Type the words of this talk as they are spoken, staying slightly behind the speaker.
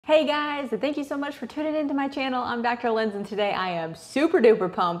Hey guys, thank you so much for tuning into my channel. I'm Dr. Linz, and today I am super duper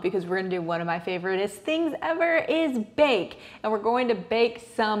pumped because we're gonna do one of my favoriteest things ever is bake. And we're going to bake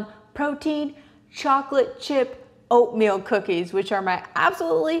some protein chocolate chip oatmeal cookies, which are my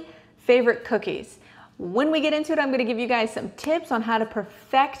absolutely favorite cookies. When we get into it, I'm gonna give you guys some tips on how to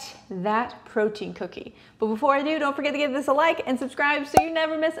perfect that protein cookie. But before I do, don't forget to give this a like and subscribe so you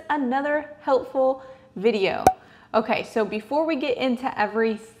never miss another helpful video. Okay, so before we get into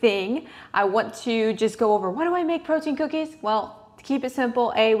everything, I want to just go over, why do I make protein cookies? Well, to keep it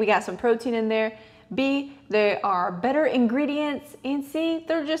simple, A, we got some protein in there. B, they are better ingredients. And C,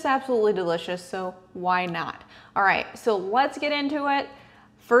 they're just absolutely delicious, so why not? All right, so let's get into it.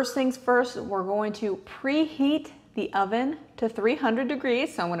 First things first, we're going to preheat the oven to 300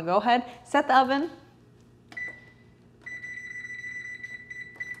 degrees. So I'm gonna go ahead, set the oven.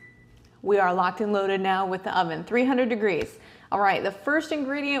 We are locked and loaded now with the oven, 300 degrees. All right, the first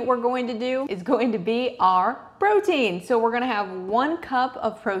ingredient we're going to do is going to be our protein. So we're gonna have 1 cup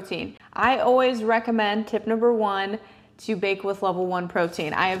of protein. I always recommend, tip number 1, to bake with level 1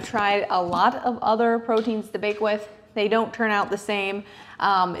 protein. I have tried a lot of other proteins to bake with. They don't turn out the same.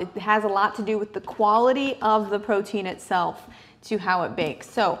 It has a lot to do with the quality of the protein itself to how it bakes.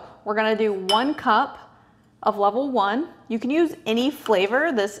 So we're gonna do 1 cup of level 1. You can use any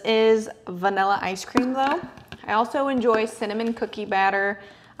flavor. This is vanilla ice cream though. I also enjoy cinnamon cookie batter,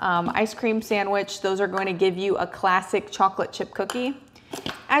 ice cream sandwich. Those are going to give you a classic chocolate chip cookie.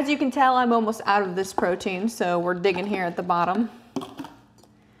 As you can tell, I'm almost out of this protein, so we're digging here at the bottom.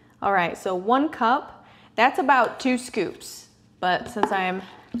 All right, so 1 cup, that's about 2 scoops, but since I'm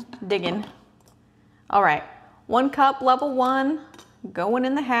digging. All right, 1 cup level 1 going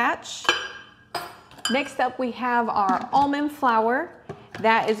in the hatch. Next up, we have our almond flour.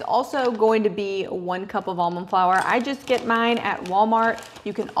 That is also going to be 1 cup of almond flour. I just get mine at Walmart.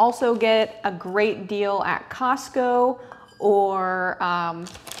 You can also get a great deal at Costco, or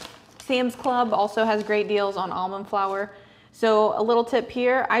Sam's Club also has great deals on almond flour. So a little tip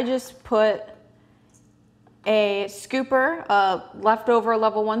here, I just put a scooper, a leftover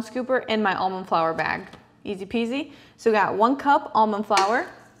level 1 scooper in my almond flour bag. Easy peasy. So we got 1 cup almond flour.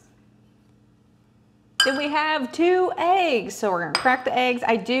 Then we have 2 eggs. So we're gonna crack the eggs.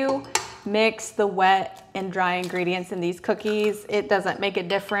 I do mix the wet and dry ingredients in these cookies. It doesn't make a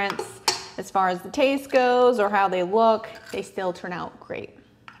difference as far as the taste goes or how they look. They still turn out great.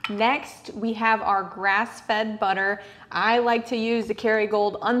 Next, we have our grass-fed butter. I like to use the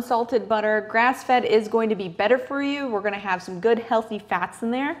Kerrygold unsalted butter. Grass-fed is going to be better for you. We're gonna have some good healthy fats in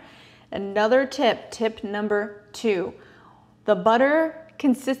there. Another tip, tip number 2, the butter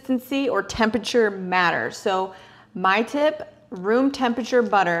consistency or temperature matters. So my tip, room temperature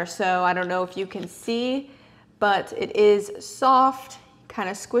butter. So I don't know if you can see, but it is soft, kind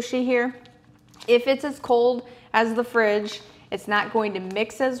of squishy here. If it's as cold as the fridge, it's not going to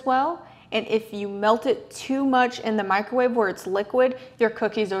mix as well. And if you melt it too much in the microwave where it's liquid, your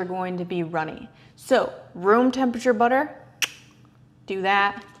cookies are going to be runny. So room temperature butter, do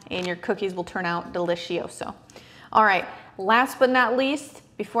that, and your cookies will turn out delicioso. All right, last but not least,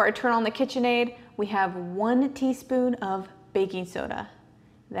 before I turn on the KitchenAid, we have 1 teaspoon of baking soda.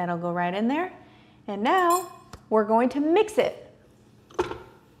 That'll go right in there. And now we're going to mix it.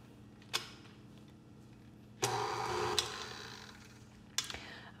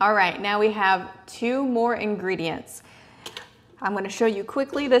 All right, now we have 2 more ingredients. I'm gonna show you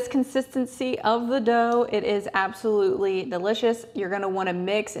quickly this consistency of the dough. It is absolutely delicious. You're gonna wanna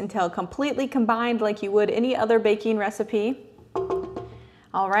mix until completely combined like you would any other baking recipe.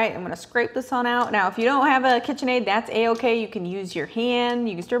 All right, I'm gonna scrape this on out. Now, if you don't have a KitchenAid, that's a-okay. You can use your hand,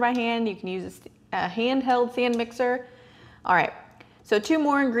 you can stir by hand, you can use a handheld stand mixer. All right, so 2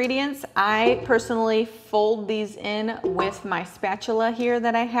 more ingredients. I personally fold these in with my spatula here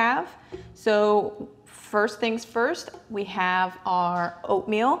that I have. So first things first, we have our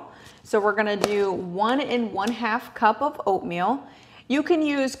oatmeal. So we're gonna do 1 1/2 cup of oatmeal. You can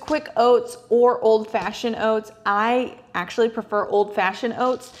use quick oats or old-fashioned oats. I actually prefer old-fashioned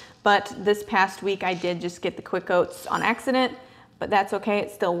oats, but this past week I did just get the quick oats on accident, but that's okay, it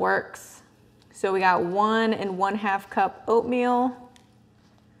still works. So we got 1 1/2 cup oatmeal.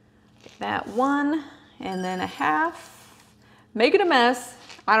 Get that 1 and then 1/2. Make it a mess.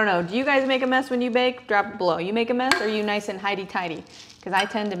 I don't know, do you guys make a mess when you bake? Drop it below. You make a mess or are you nice and tidy-tidy? Because I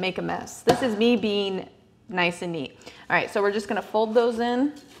tend to make a mess. This is me being nice and neat. All right, so we're just gonna fold those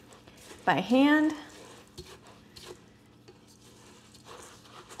in by hand.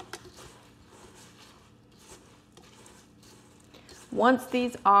 Once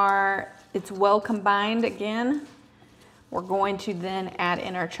these are, it's well combined again, we're going to then add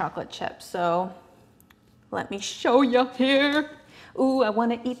in our chocolate chips. So let me show you here. Ooh, I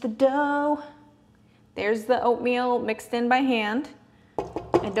want to eat the dough. There's the oatmeal mixed in by hand.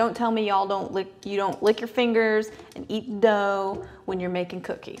 And don't tell me y'all don't lick your fingers and eat the dough when you're making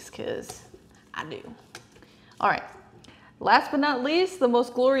cookies, because I do. All right, last but not least, the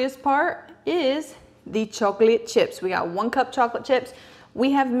most glorious part is the chocolate chips. We got 1 cup chocolate chips.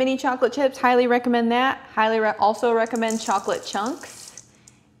 We have mini chocolate chips, highly recommend that. Also recommend chocolate chunks,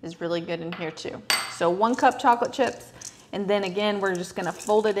 is really good in here too. So 1 cup chocolate chips, and then again, we're just gonna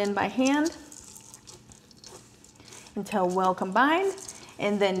fold it in by hand until well combined.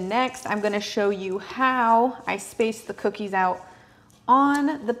 And then next, I'm gonna show you how I space the cookies out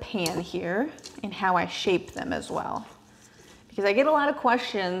on the pan here and how I shape them as well. Because I get a lot of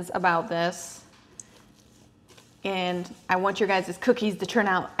questions about this, and I want your guys' cookies to turn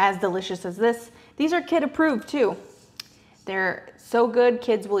out as delicious as this. These are kid approved too. They're so good,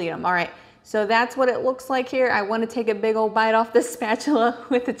 kids will eat them. All right, so that's what it looks like here. I wanna take a big old bite off this spatula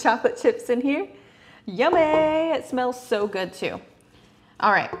with the chocolate chips in here. Yummy, it smells so good too.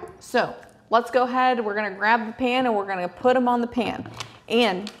 All right, so let's go ahead. We're gonna grab the pan and we're gonna put them on the pan.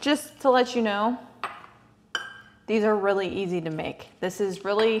 And just to let you know, these are really easy to make. This is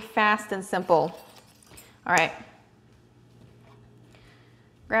really fast and simple. All right,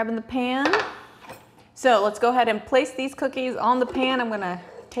 grabbing the pan. So let's go ahead and place these cookies on the pan. I'm gonna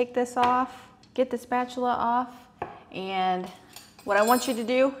take this off, get the spatula off, and what I want you to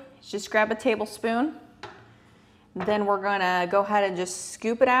do is just grab a tablespoon. Then we're gonna go ahead and just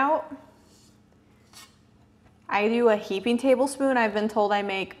scoop it out. I do a heaping tablespoon. I've been told I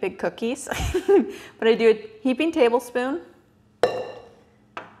make big cookies, but I do a heaping tablespoon.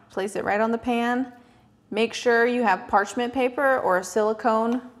 Place it right on the pan. Make sure you have parchment paper or a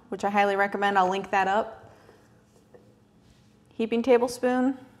silicone, which I highly recommend. I'll link that up. Heaping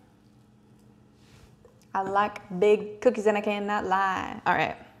tablespoon. I like big cookies and I cannot lie. All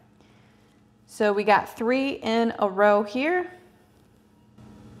right. So we got 3 in a row here.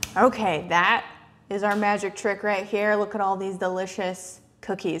 Okay, that is our magic trick right here. Look at all these delicious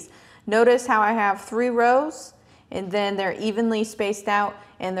cookies. Notice how I have 3 rows and then they're evenly spaced out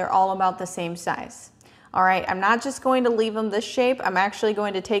and they're all about the same size. All right, I'm not just going to leave them this shape. I'm actually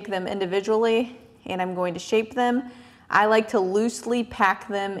going to take them individually and I'm going to shape them. I like to loosely pack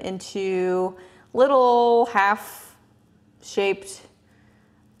them into little half-shaped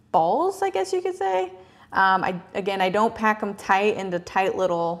balls, I guess you could say. Again, I don't pack them tight into tight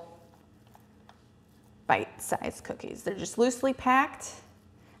little bite-sized cookies. They're just loosely packed.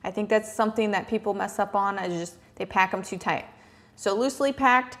 I think that's something that people mess up on, they pack them too tight. So loosely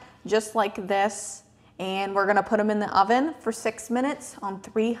packed, just like this, and we're gonna put them in the oven for 6 minutes on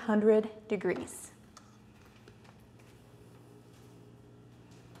 300 degrees.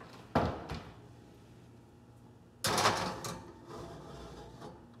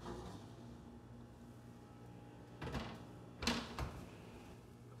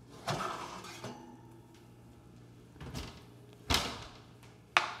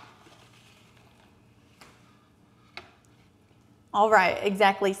 All right,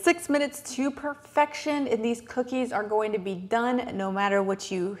 exactly 6 minutes to perfection, and these cookies are going to be done no matter what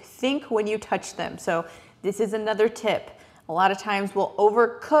you think when you touch them. So this is another tip. A lot of times we'll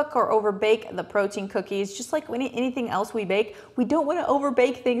overcook or overbake the protein cookies, just like anything else we bake. We don't want to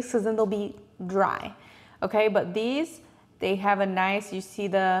overbake things because then they'll be dry. Okay, but these, they have a nice, you see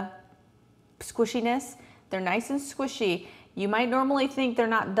the squishiness? They're nice and squishy. You might normally think they're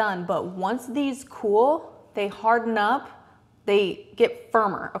not done, but once these cool, they harden up. They get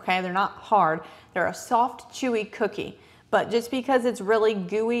firmer, okay? They're not hard. They're a soft, chewy cookie. But just because it's really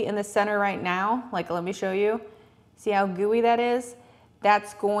gooey in the center right now, like let me show you. See how gooey that is?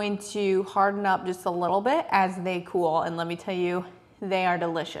 That's going to harden up just a little bit as they cool. And let me tell you, they are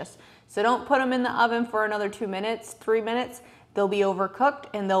delicious. So don't put them in the oven for another 2 minutes, 3 minutes. They'll be overcooked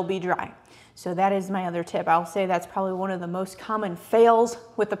and they'll be dry. So that is my other tip. I'll say that's probably one of the most common fails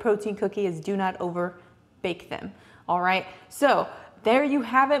with the protein cookie is do not over bake them. All right, so there you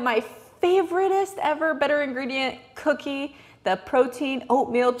have it, my favoriteest ever better ingredient cookie, the protein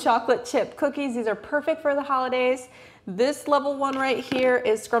oatmeal chocolate chip cookies. These are perfect for the holidays. This level 1 right here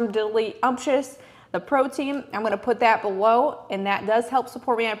is scrumdiddlyumptious. The protein, I'm gonna put that below, and that does help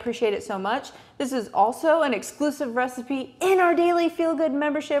support me. I appreciate it so much. This is also an exclusive recipe in our daily Feel Good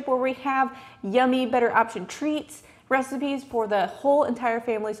membership where we have yummy Better Option treats, recipes for the whole entire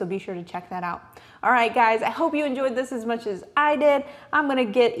family, so be sure to check that out. All right, guys, I hope you enjoyed this as much as I did. I'm gonna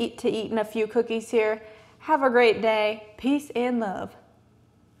get to eating a few cookies here. Have a great day. Peace and love.